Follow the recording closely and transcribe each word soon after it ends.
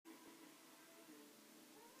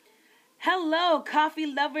Hello, coffee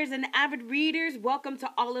lovers and avid readers. Welcome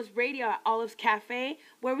to Olive's Radio at Olive's Cafe,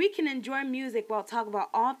 where we can enjoy music while talking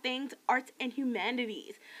about all things arts and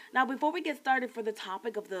humanities. Now, before we get started for the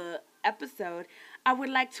topic of the episode, I would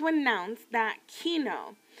like to announce that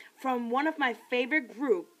Kino, from one of my favorite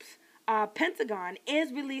groups, Pentagon,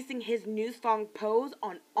 is releasing his new song Pose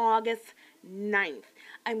on August 9th.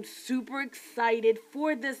 I'm super excited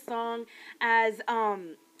for this song as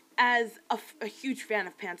a huge fan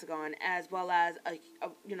of Pentagon, as well as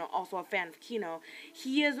also a fan of Kino.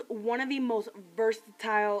 He is one of the most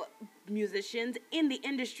versatile musicians in the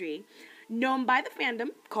industry, known by the fandom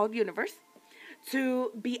called Universe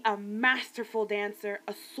to be a masterful dancer,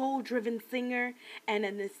 a soul-driven singer, and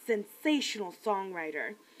a sensational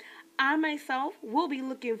songwriter. I myself will be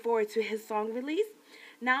looking forward to his song release.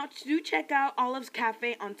 Now, do check out Olive's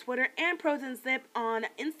Cafe on Twitter and Pros and Sip on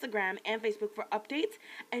Instagram and Facebook for updates.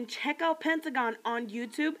 And check out Pentagon on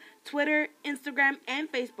YouTube, Twitter, Instagram,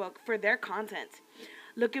 and Facebook for their content.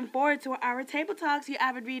 Looking forward to our table talks, you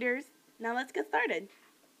avid readers. Now, let's get started.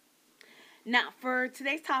 Now, for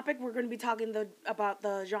today's topic, we're going to be talking about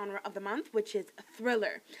the genre of the month, which is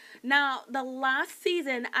thriller. Now, the last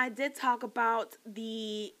season, I did talk about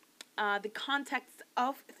the context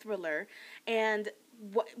of thriller and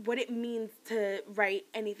what it means to write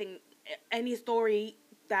any story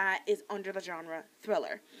that is under the genre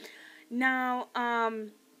thriller. Now,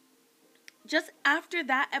 just after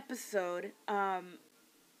that episode,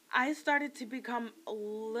 I started to become a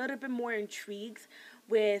little bit more intrigued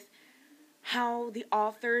with how the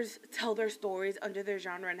authors tell their stories under their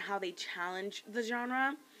genre and how they challenge the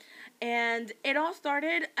genre. And it all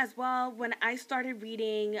started as well when I started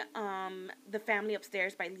reading The Family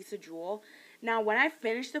Upstairs by Lisa Jewell. Now, when I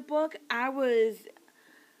finished the book, I was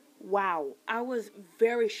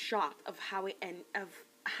very shocked of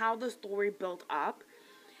how the story built up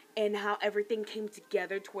and how everything came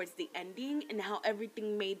together towards the ending and how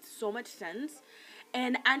everything made so much sense.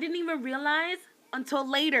 And I didn't even realize until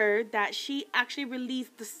later that she actually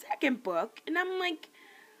released the second book, and I'm like,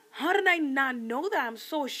 how did I not know that? I'm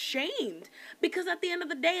so ashamed. Because at the end of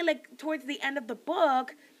the day, like, towards the end of the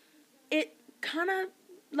book, it kind of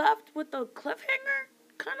left with a cliffhanger,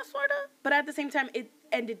 kind of, sort of. But at the same time, it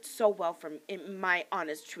ended so well in my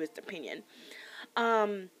honest, truest opinion.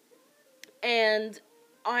 And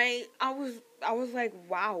I was like,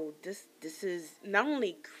 wow, this is not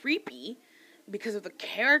only creepy because of the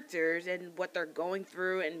characters and what they're going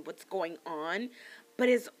through and what's going on, but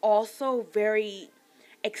it's also very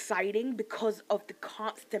exciting because of the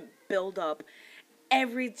constant build up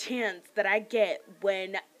every chance that I get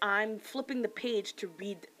when I'm flipping the page to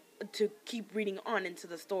keep reading on into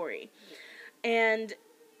the story. And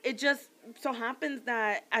it just so happens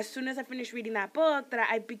that as soon as I finished reading that book, that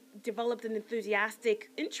I developed an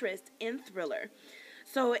enthusiastic interest in thriller.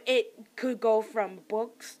 So it could go from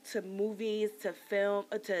books to movies to film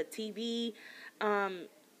to TV,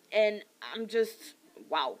 and I'm just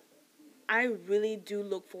wow. I really do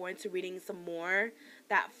look forward to reading some more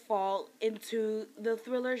that fall into the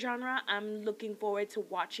thriller genre. I'm looking forward to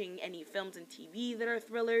watching any films and TV that are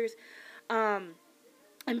thrillers.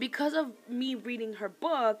 And because of me reading her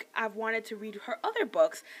book, I've wanted to read her other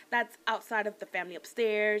books that's outside of The Family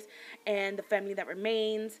Upstairs and The Family That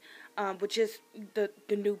Remains, which is the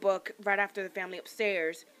new book right after The Family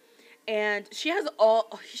Upstairs. And she has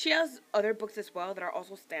other books as well that are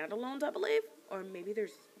also standalones, I believe, or maybe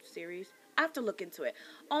there's series. I have to look into it.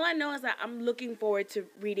 All I know is that I'm looking forward to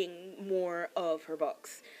reading more of her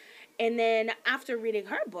books. And then after reading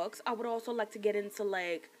her books, I would also like to get into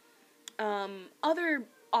other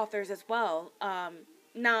authors as well.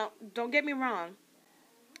 Now, don't get me wrong.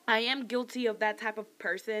 I am guilty of that type of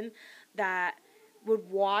person that would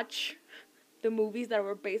watch the movies that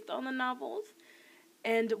were based on the novels.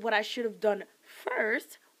 And what I should have done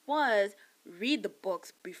first was read the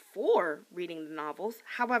books before reading the novels.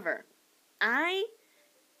 However,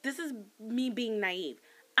 this is me being naive.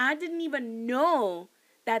 I didn't even know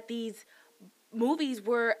that these movies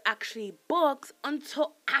were actually books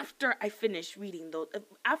until after I finished reading those,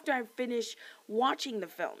 after I finished watching the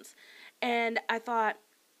films. And I thought,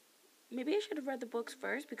 maybe I should have read the books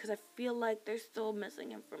first because I feel like there's still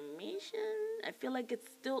missing information. I feel like it's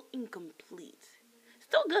still incomplete.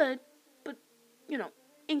 Still good, but,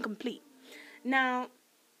 incomplete. Now,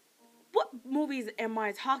 what movies am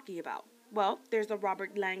I talking about? Well, there's the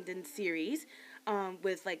Robert Langdon series,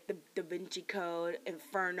 with like the Da Vinci Code,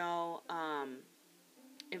 Inferno,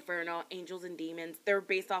 Angels and Demons. They're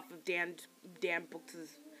based off of Dan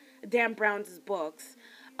Brown's books.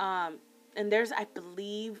 And there's, I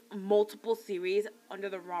believe, multiple series under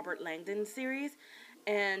the Robert Langdon series.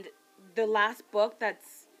 And the last book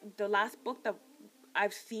that's the last book that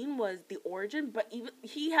I've seen was The Origin, but even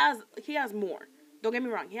he has more. Don't get me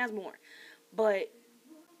wrong, he has more. But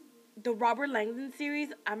the Robert Langdon series,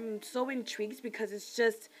 I'm so intrigued because it's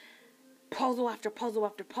just puzzle after puzzle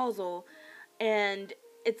after puzzle, and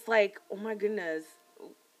it's like, oh my goodness,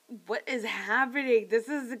 what is happening? This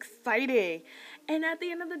is exciting. And at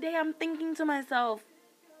the end of the day, I'm thinking to myself,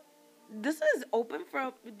 this is open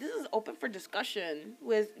for discussion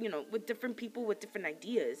with, with different people with different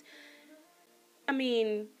ideas. I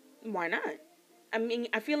mean, why not? I mean,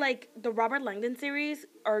 I feel like the Robert Langdon series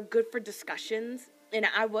are good for discussions, and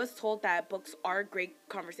I was told that books are great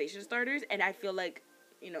conversation starters, and I feel like,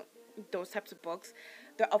 you know, those types of books,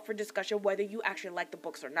 they're up for discussion whether you actually like the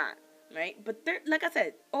books or not, right? But they're, like I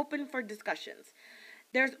said, open for discussions.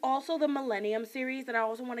 There's also the Millennium series that I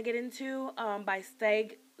also want to get into, by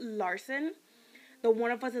Steg Larson. The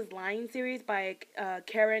One of Us is Lying series by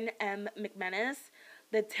Karen M. McManus.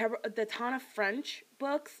 The Tana French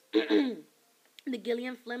books, the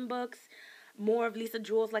Gillian Flynn books, more of Lisa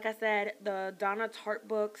Jewell's, like I said, the Donna Tartt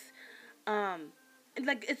books. Um,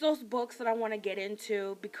 like, it's those books that I want to get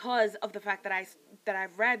into because of the fact that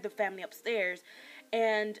I've read The Family Upstairs,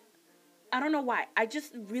 and I don't know why. I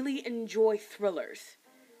just really enjoy thrillers.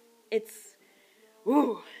 It's,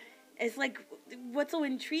 ooh, it's like, what's so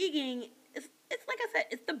intriguing. It's like I said,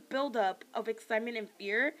 it's the buildup of excitement and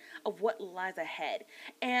fear of what lies ahead.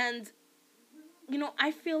 And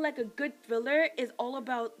I feel like a good thriller is all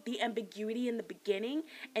about the ambiguity in the beginning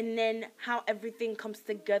and then how everything comes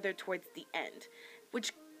together towards the end,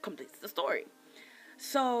 which completes the story.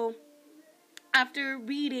 So, after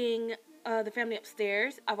reading The Family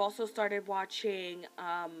Upstairs, I've also started watching,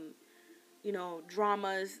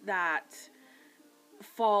 dramas that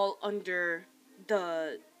fall under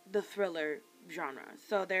the thriller genre.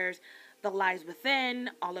 So there's The Lies Within,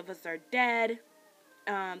 All of Us Are Dead,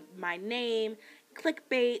 My Name,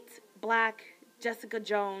 Clickbait, Black, Jessica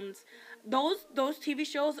Jones. Those TV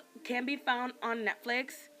shows can be found on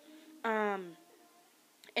Netflix. Um,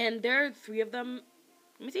 and there are three of them.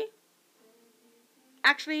 Let me see.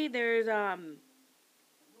 Actually,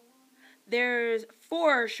 there's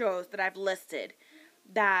four shows that I've listed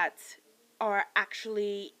that are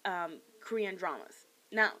actually Korean dramas.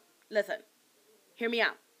 Now, listen, hear me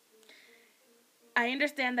out. I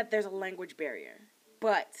understand that there's a language barrier,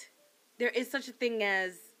 but there is such a thing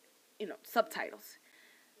as, subtitles.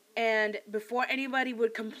 And before anybody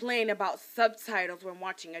would complain about subtitles when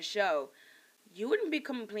watching a show, you wouldn't be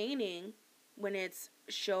complaining when it's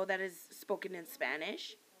a show that is spoken in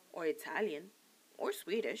Spanish or Italian or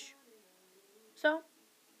Swedish. So,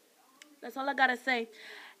 that's all I gotta say.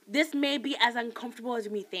 This may be as uncomfortable as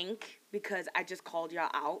we think because I just called y'all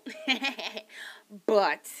out.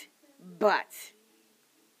 but, but,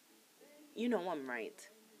 you know I'm right.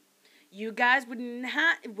 You guys would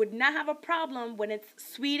not have a problem when it's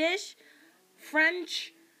Swedish,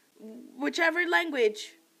 French, whichever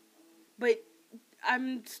language. But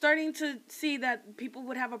I'm starting to see that people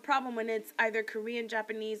would have a problem when it's either Korean,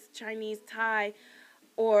 Japanese, Chinese, Thai,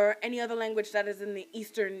 or any other language that is in the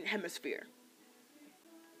Eastern Hemisphere.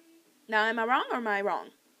 Now, am I wrong or am I wrong?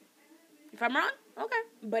 If I'm wrong, okay.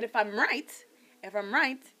 But if I'm right,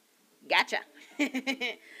 gotcha.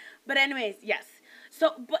 But anyways, yes.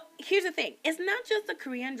 So, but here's the thing: it's not just the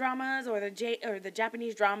Korean dramas or the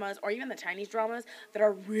Japanese dramas or even the Chinese dramas that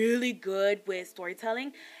are really good with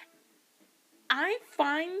storytelling. I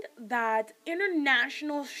find that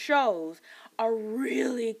international shows are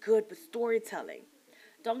really good with storytelling.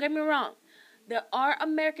 Don't get me wrong. There are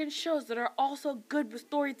American shows that are also good with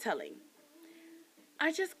storytelling.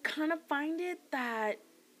 I just kind of find it that,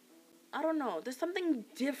 I don't know, there's something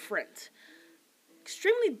different,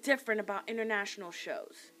 extremely different about international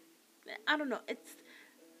shows. I don't know,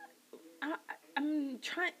 I,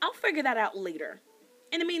 I'll figure that out later.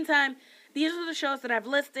 In the meantime, these are the shows that I've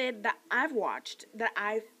listed that I've watched that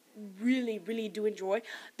I really, really do enjoy.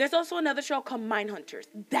 There's also another show called Mindhunters.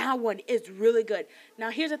 That one is really good. Now,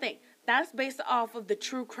 here's the thing. That's based off of the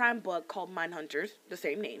true crime book called Mindhunters, the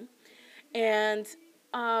same name. And,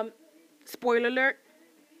 spoiler alert,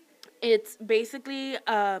 it's basically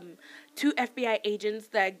two FBI agents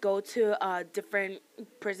that go to different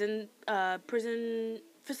prison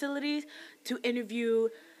facilities to interview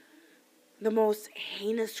the most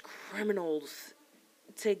heinous criminals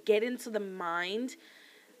to get into the mind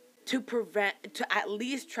to at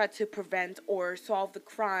least try to prevent or solve the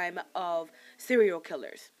crime of serial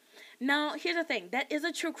killers. Now, here's the thing. That is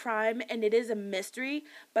a true crime and it is a mystery,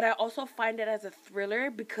 but I also find it as a thriller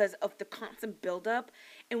because of the constant buildup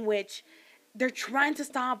in which they're trying to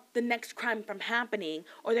stop the next crime from happening,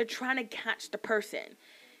 or they're trying to catch the person.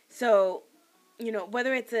 So,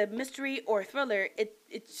 whether it's a mystery or a thriller, it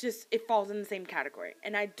falls in the same category.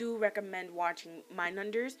 And I do recommend watching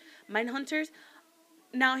Mindhunters.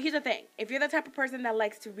 Now, here's the thing: if you're the type of person that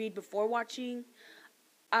likes to read before watching,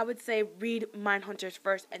 I would say read Mindhunters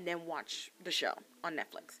first and then watch the show on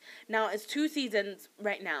Netflix. Now, it's 2 seasons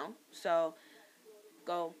right now, so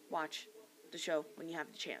go watch the show when you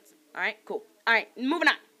have the chance. All right, cool. All right, moving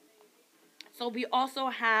on. So we also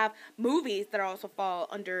have movies that also fall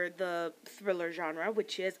under the thriller genre,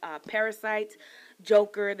 which is Parasite,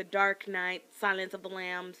 Joker, The Dark Knight, Silence of the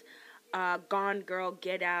Lambs, Gone Girl,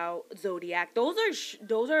 Get Out, Zodiac. Those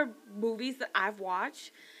are movies that I've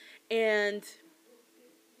watched, and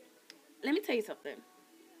let me tell you something.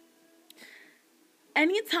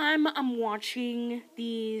 Anytime I'm watching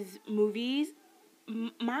these movies,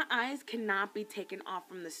 my eyes cannot be taken off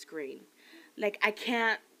from the screen. Like I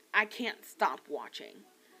can't stop watching.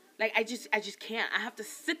 Like I just can't. I have to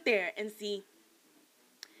sit there and see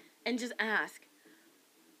and just ask,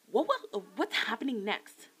 what's happening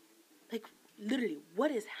next? Like literally,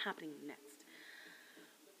 what is happening next?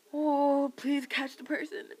 Oh, please catch the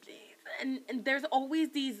person, please. And there's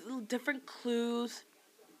always these little different clues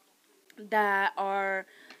that are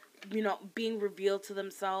being revealed to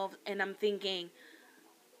themselves, and I'm thinking,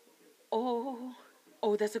 oh,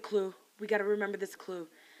 that's a clue. We got to remember this clue.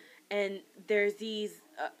 And there's these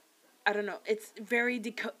I don't know, it's very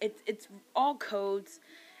it's all codes,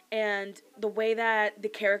 and the way that the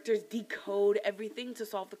characters decode everything to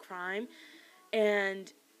solve the crime.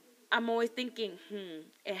 And I'm always thinking,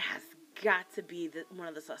 it has got to be one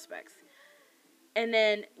of the suspects. And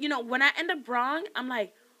then, when I end up wrong, I'm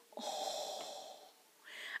like, oh,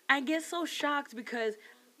 I get so shocked because,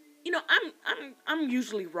 I'm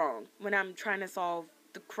usually wrong when I'm trying to solve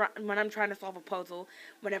when I'm trying to solve a puzzle.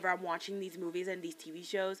 Whenever I'm watching these movies and these TV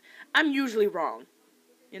shows, I'm usually wrong.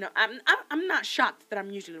 I'm not shocked that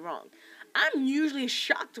I'm usually wrong. I'm usually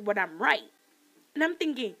shocked when I'm right, and I'm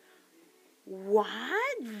thinking, what?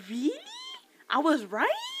 Really? I was right?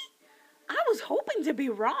 I was hoping to be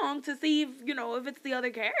wrong to see if it's the other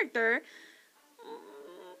character.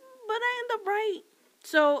 But I end up right.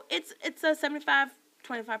 So it's a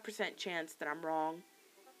 75-25% chance that I'm wrong.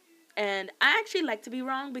 And I actually like to be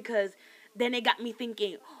wrong because then it got me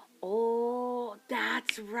thinking, oh,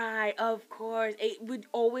 that's right. Of course. It would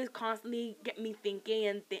always constantly get me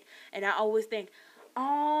thinking, and I always think,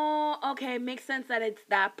 oh, okay, makes sense that it's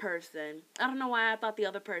that person. I don't know why I thought the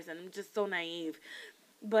other person. I'm just so naive.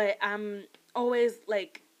 But always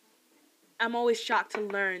like I'm always shocked to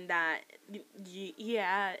learn that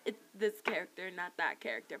yeah, it's this character, not that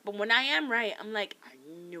character. But when I am right, I'm like, I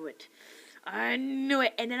knew it. I knew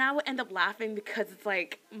it. And then I would end up laughing because it's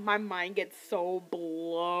like my mind gets so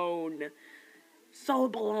blown. So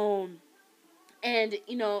blown. And,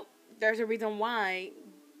 there's a reason why,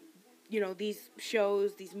 these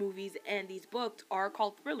shows, these movies, and these books are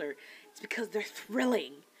called thriller. It's because they're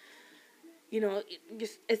thrilling.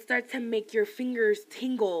 It starts to make your fingers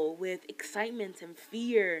tingle with excitement and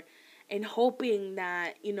fear and hoping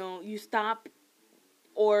that, you stop,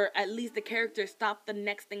 or at least the characters stop the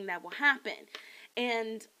next thing that will happen.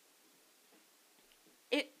 And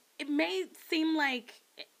it may seem like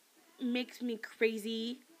it makes me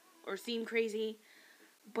crazy or seem crazy,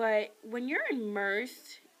 but when you're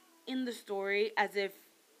immersed in the story as if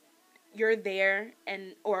you're there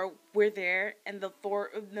or we're there and the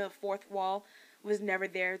fourth wall was never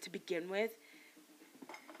there to begin with,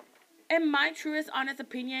 in my truest honest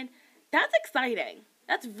opinion, that's exciting.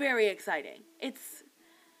 That's very exciting. It's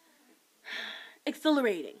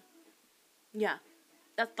exhilarating. Yeah,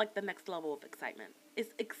 that's like the next level of excitement.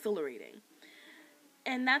 It's exhilarating.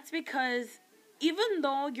 And that's because even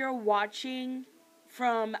though you're watching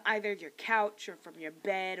from either your couch or from your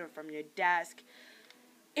bed or from your desk,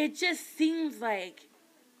 it just seems like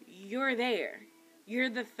you're there. You're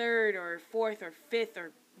the third or fourth or fifth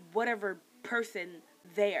or whatever person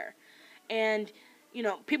there. And,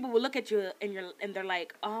 people will look at you and they're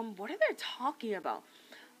like, what are they talking about?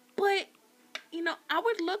 But, I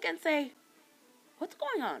would look and say, what's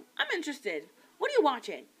going on? I'm interested. What are you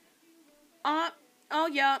watching? Oh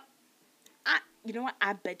yeah. You know what?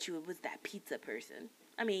 I bet you it was that pizza person.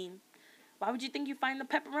 I mean, why would you think you find the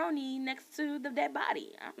pepperoni next to the dead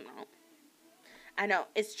body? I don't know. I know,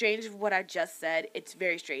 it's strange what I just said. It's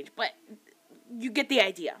very strange, but you get the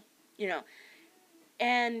idea,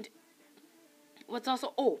 And what's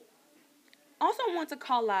also, I want to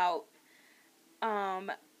call out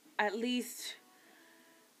at least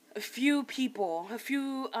a few people,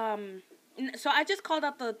 So I just called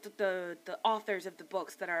out the authors of the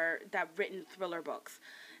books that written thriller books.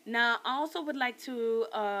 Now I also would like to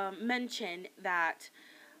mention that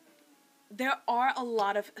there are a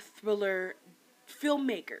lot of thriller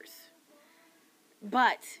filmmakers,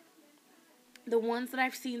 but the ones that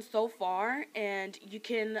I've seen so far, and you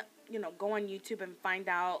can go on YouTube and find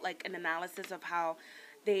out like an analysis of how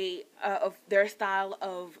they of their style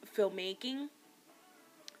of filmmaking.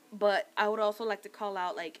 But I would also like to call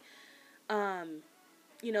out like um,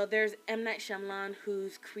 there's M. Night Shyamalan,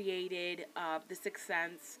 who's created The Sixth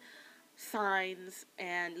Sense, Signs,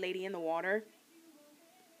 and Lady in the Water.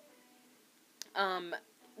 Um,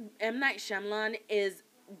 M. Night Shyamalan is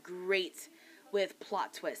great with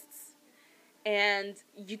plot twists. And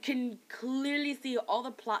you can clearly see all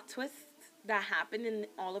the plot twists that happen in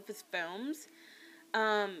all of his films.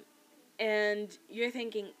 Um, and you're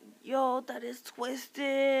thinking, yo, that is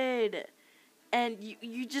twisted. And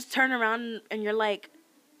you just turn around and you're like,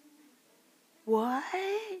 what?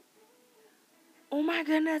 Oh my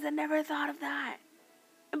goodness, I never thought of that.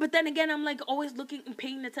 But then again, I'm like always looking and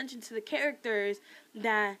paying attention to the characters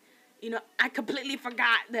that, I completely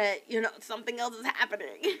forgot that, something else is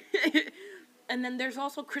happening. And then there's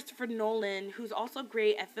also Christopher Nolan, who's also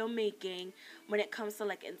great at filmmaking when it comes to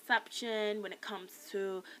like Inception, when it comes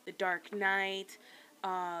to The Dark Knight,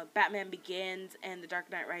 Batman Begins, and The Dark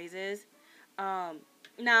Knight Rises.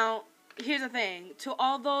 Now, here's the thing. To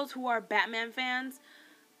all those who are Batman fans,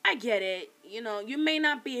 I get it. You may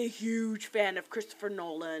not be a huge fan of Christopher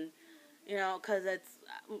Nolan, because it's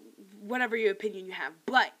whatever your opinion you have.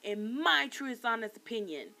 But in my truest, honest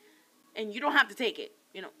opinion, and you don't have to take it,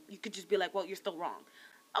 you could just be like, well, you're still wrong.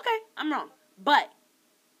 Okay, I'm wrong. But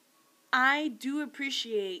I do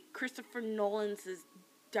appreciate Christopher Nolan's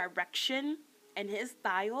direction and his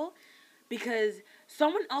style, because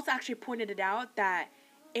someone else actually pointed it out that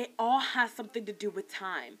it all has something to do with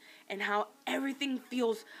time and how everything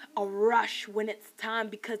feels a rush when it's time,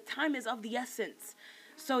 because time is of the essence.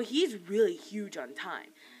 So he's really huge on time,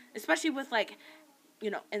 especially with like,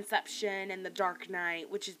 Inception and The Dark Knight,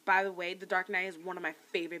 which is, by the way, The Dark Knight is one of my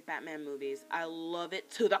favorite Batman movies. I love it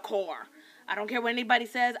to the core. I don't care what anybody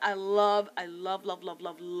says. I love, love, love,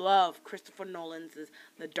 love, love Christopher Nolan's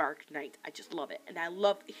The Dark Knight. I just love it. And I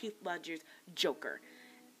love Heath Ledger's Joker.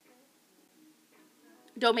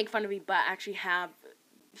 Don't make fun of me, but I actually have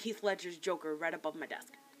Heath Ledger's Joker right above my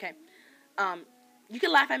desk. Okay? Um, you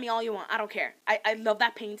can laugh at me all you want. I don't care. I love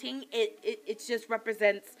that painting. It just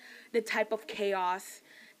represents the type of chaos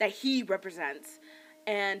that he represents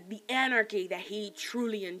and the anarchy that he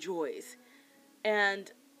truly enjoys. And,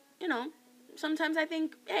 sometimes I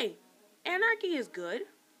think, hey, anarchy is good.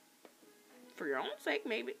 For your own sake,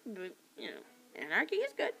 maybe. But, anarchy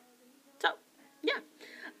is good. So, yeah.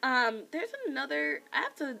 There's another, I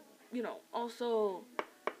have to, also,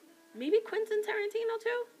 maybe Quentin Tarantino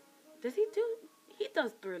too? He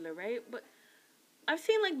does thriller, right? But I've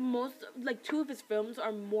seen like two of his films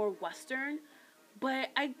are more Western, but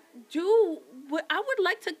I would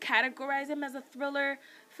like to categorize him as a thriller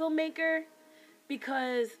filmmaker,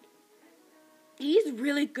 because he's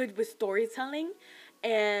really good with storytelling,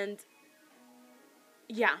 and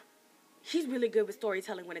yeah, he's really good with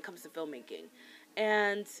storytelling when it comes to filmmaking.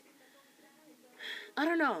 And I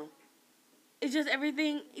don't know. It's just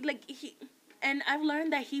everything like and I've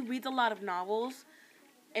learned that he reads a lot of novels,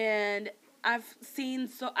 and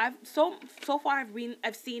so far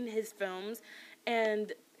I've seen his films,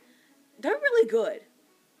 and they're really good.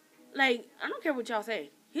 Like, I don't care what y'all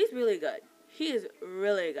say. He's really good. He is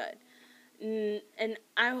really good. And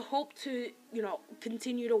I hope to,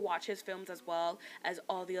 continue to watch his films as well as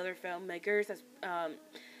all the other filmmakers as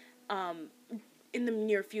um in the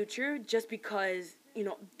near future, just because,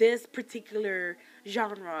 this particular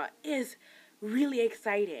genre is really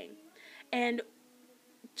exciting. And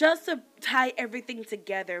just to tie everything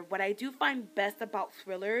together, what I do find best about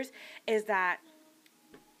thrillers is that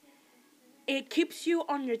it keeps you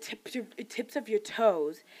on your tips of your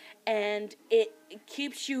toes, and it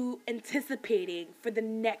keeps you anticipating for the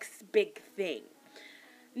next big thing.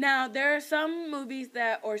 Now, there are some movies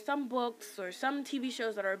or some books, or some TV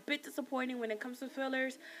shows that are a bit disappointing when it comes to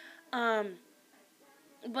thrillers,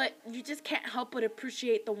 but you just can't help but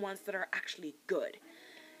appreciate the ones that are actually good.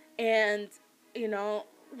 And,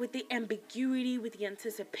 with the ambiguity, with the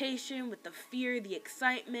anticipation, with the fear, the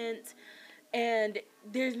excitement, and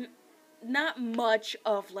there's not much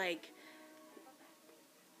of like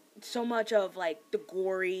so much of like the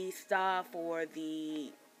gory stuff, or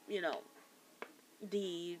the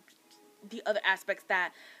the the other aspects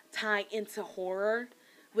that tie into horror,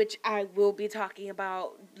 which I will be talking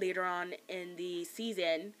about later on in the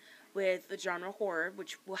season. with the genre horror,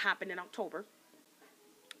 which will happen in October.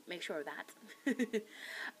 Make sure of that.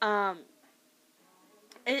 um,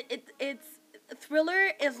 it's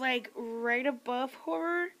thriller is like right above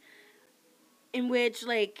horror, in which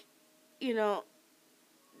like you know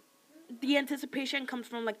the anticipation comes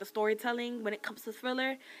from like the storytelling when it comes to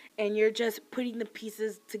thriller, and you're just putting the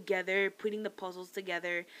pieces together, putting the puzzles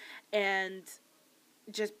together, and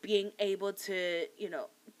just being able to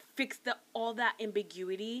fix the all that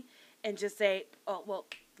ambiguity and just say, oh well,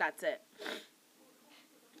 that's it.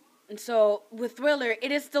 And so with thriller,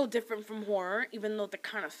 it is still different from horror, even though they're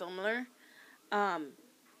kind of similar. um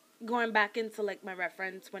Going back into like my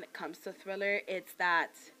reference when it comes to thriller, it's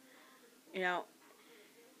that you know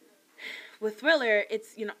with thriller,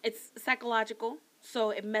 it's psychological, so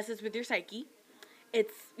it messes with your psyche.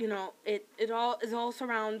 It's it all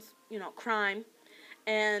surrounds crime,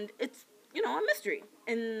 and it's a mystery.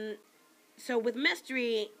 And so with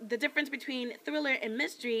mystery, the difference between thriller and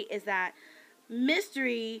mystery is that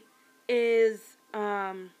mystery is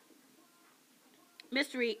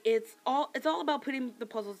mystery, it's all about putting the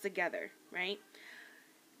puzzles together, right?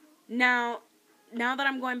 Now that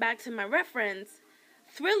I'm going back to my reference,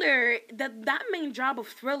 thriller, that main job of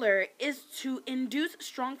thriller is to induce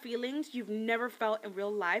strong feelings you've never felt in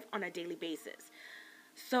real life on a daily basis.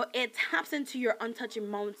 So it taps into your untouched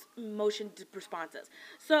emotion responses.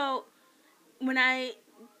 So when I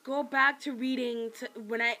go back to reading,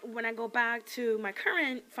 when I go back to my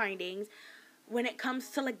current findings, when it comes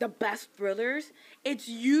to like the best thrillers, it's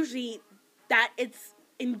usually that it's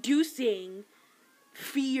inducing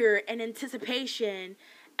fear and anticipation,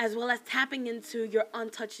 as well as tapping into your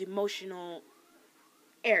untouched emotional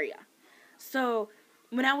area. So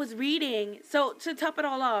when I was reading, so to top it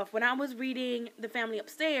all off, when I was reading The Family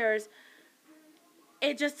Upstairs,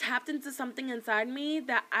 it just tapped into something inside me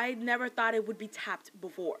that I never thought it would be tapped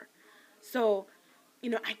before. So,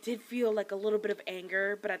 I did feel like a little bit of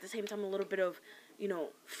anger, but at the same time, a little bit of,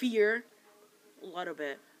 fear. A little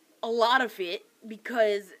bit. A lot of it,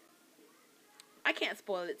 because I can't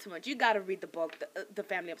spoil it too much. You gotta read the book, the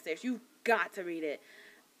Family Upstairs. You've got to read it.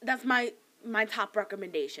 That's my top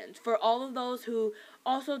recommendations. For all of those who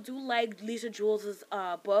also do like Lisa Jewell's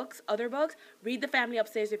other books, read The Family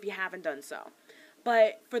Upstairs if you haven't done so.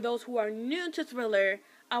 But for those who are new to thriller,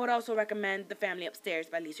 I would also recommend The Family Upstairs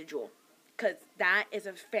by Lisa Jewell, because that is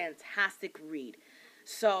a fantastic read.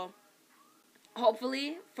 So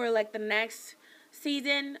hopefully for like the next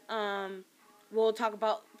season, we'll talk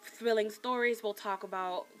about thrilling stories. We'll talk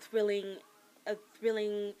about thrilling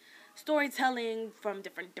storytelling from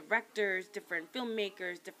different directors, different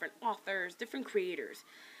filmmakers, different authors, different creators.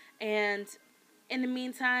 And in the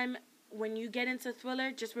meantime, when you get into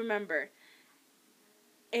thriller, just remember,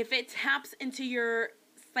 if it taps into your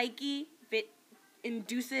psyche, if it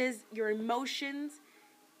induces your emotions,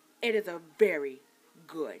 it is a very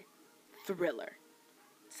good thriller.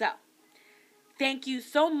 So, thank you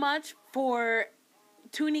so much for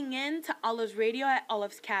tuning in to Olive's Radio at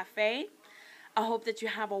Olive's Cafe. I hope that you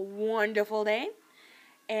have a wonderful day,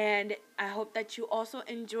 and I hope that you also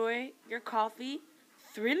enjoy your coffee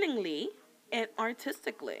thrillingly and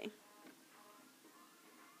artistically.